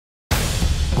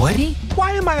Woody?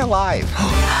 Why am I alive?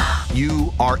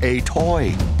 You are a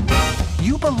toy.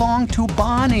 You belong to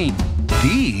Bonnie.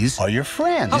 These are your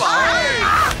friends.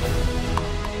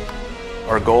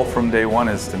 Our goal from day one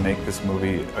is to make this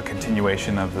movie a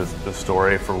continuation of the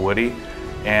story for Woody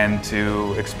and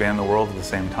to expand the world at the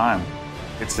same time.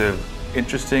 It's an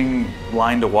interesting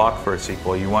line to walk for a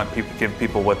sequel. You want people to give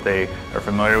people what they are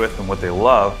familiar with and what they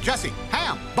love. Jesse,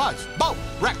 Ham, Buzz, Bo,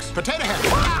 Rex, Potato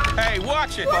Head. Hey,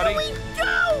 watch it, buddy. What do we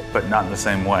do? But not in the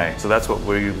same way. So that's what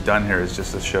we've done here, is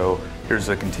just to show here's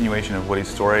a continuation of Woody's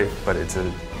story, but it's a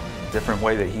different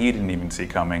way that he didn't even see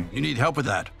coming. You need help with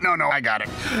that? No, I got it.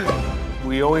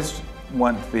 We always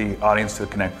want the audience to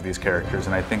connect with these characters,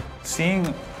 and I think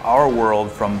seeing our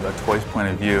world from the toy's point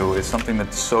of view is something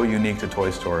that's so unique to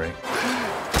Toy Story.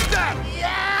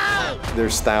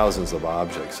 There's thousands of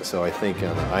objects, so I think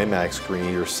on an IMAX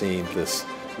screen you're seeing this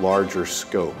larger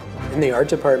scope. In the art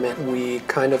department, we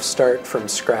kind of start from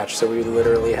scratch, so we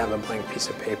literally have a blank piece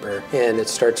of paper, and it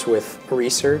starts with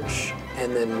research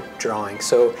and then drawing.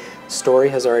 So Story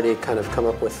has already kind of come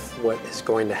up with what is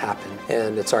going to happen,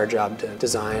 and it's our job to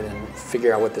design and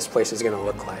figure out what this place is going to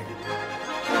look like.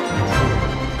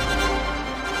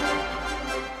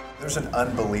 There's an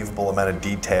unbelievable amount of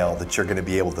detail that you're going to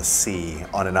be able to see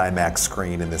on an IMAX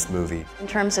screen in this movie. In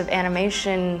terms of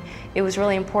animation, it was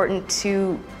really important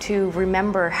to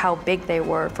remember how big they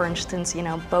were. For instance, you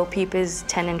know, Bo Peep is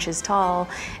 10 inches tall,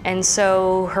 and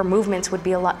so her movements would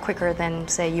be a lot quicker than,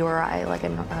 say, you or I, like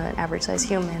an average-sized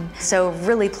human. So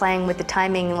really playing with the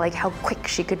timing, like how quick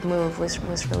she could move,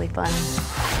 was really fun.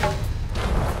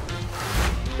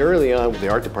 Early on, the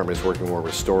art department is working more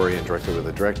with Story and directly with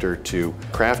the director to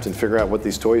craft and figure out what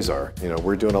these toys are. You know,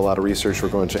 we're doing a lot of research. We're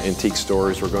going to antique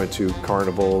stores. We're going to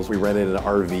carnivals. We rented an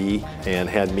RV and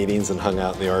had meetings and hung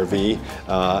out in the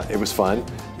RV. It was fun.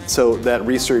 So that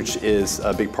research is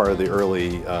a big part of the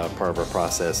early part of our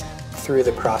process. Through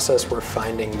the process, we're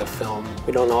finding the film.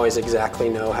 We don't always exactly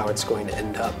know how it's going to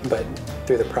end up, but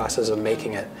through the process of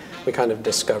making it, we kind of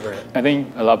discover it. I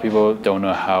think a lot of people don't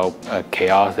know how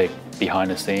chaotic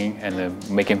behind the scene and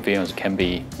the making films can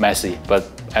be messy, but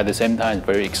at the same time, it's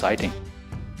very exciting.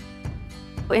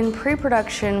 In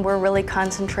pre-production, we're really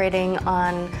concentrating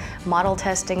on model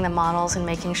testing the models and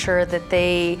making sure that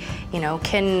they, you know,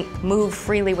 can move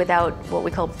freely without what we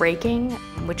call breaking,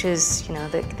 which is, you know,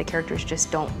 the characters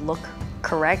just don't look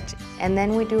correct. And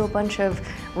then we do a bunch of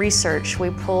research.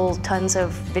 We pull tons of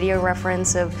video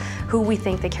reference of who we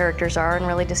think the characters are and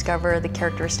really discover the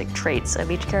characteristic traits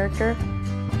of each character.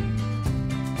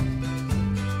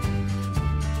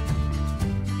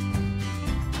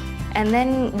 And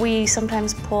then we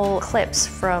sometimes pull clips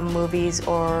from movies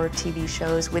or TV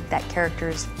shows with that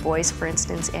character's voice, for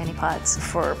instance, Annie Potts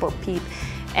for Bo Peep.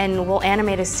 And we'll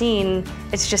animate a scene.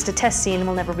 It's just a test scene,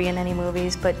 will never be in any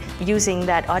movies, but using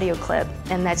that audio clip.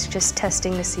 And that's just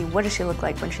testing to see what does she look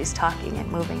like when she's talking and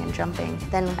moving and jumping.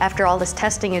 Then after all this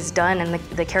testing is done and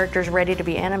the character's ready to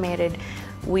be animated,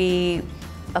 we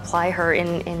apply her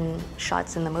in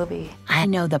shots in the movie. I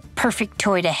know the perfect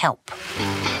toy to help.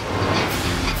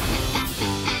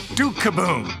 Duke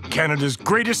Kaboom, Canada's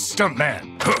greatest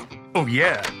stuntman. Huh. Oh,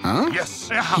 yeah. Huh? Yes.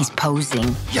 He's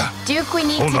posing. Yeah. Duke, we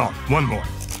need Hold on, one more.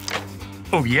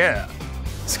 Oh, yeah.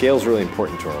 Scale is really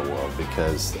important to our world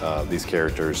because these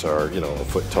characters are, you know, a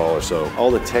foot tall or so. All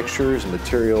the textures,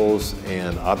 materials,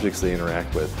 and objects they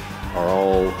interact with are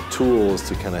all tools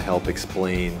to kind of help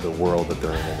explain the world that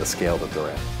they're in and the scale that they're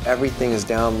at. Everything is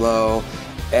down low,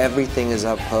 everything is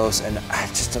up close, and I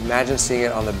just imagine seeing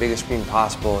it on the biggest screen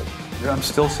possible. I'm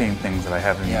still seeing things that I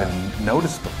haven't even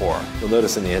noticed before. You'll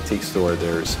notice in the antique store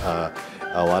there's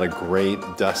a lot of great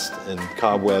dust and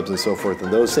cobwebs and so forth,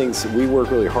 and those things, we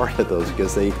work really hard at those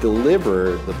because they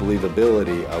deliver the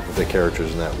believability of the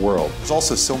characters in that world. There's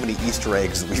also so many Easter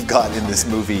eggs that we've gotten in this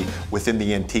movie within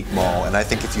the antique mall, and I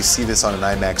think if you see this on an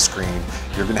IMAX screen,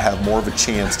 you're going to have more of a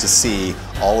chance to see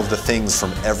all of the things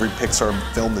from every Pixar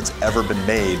film that's ever been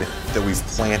made that we've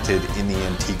planted in the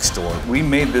antique store. We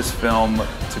made this film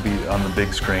to be on the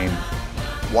big screen.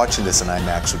 Watching this in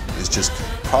IMAX is just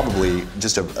probably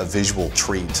just a visual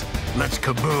treat. Let's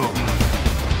kaboom.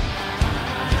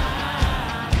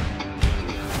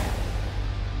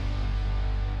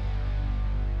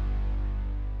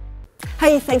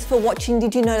 Hey, thanks for watching.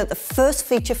 Did you know that the first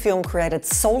feature film created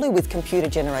solely with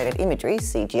computer-generated imagery,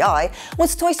 CGI,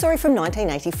 was Toy Story from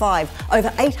 1985?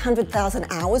 Over 800,000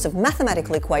 hours of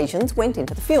mathematical equations went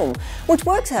into the film, which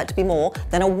works out to be more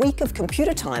than a week of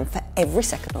computer time for every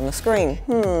second on the screen.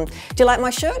 Do you like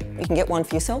my shirt? You can get one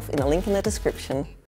for yourself in the link in the description.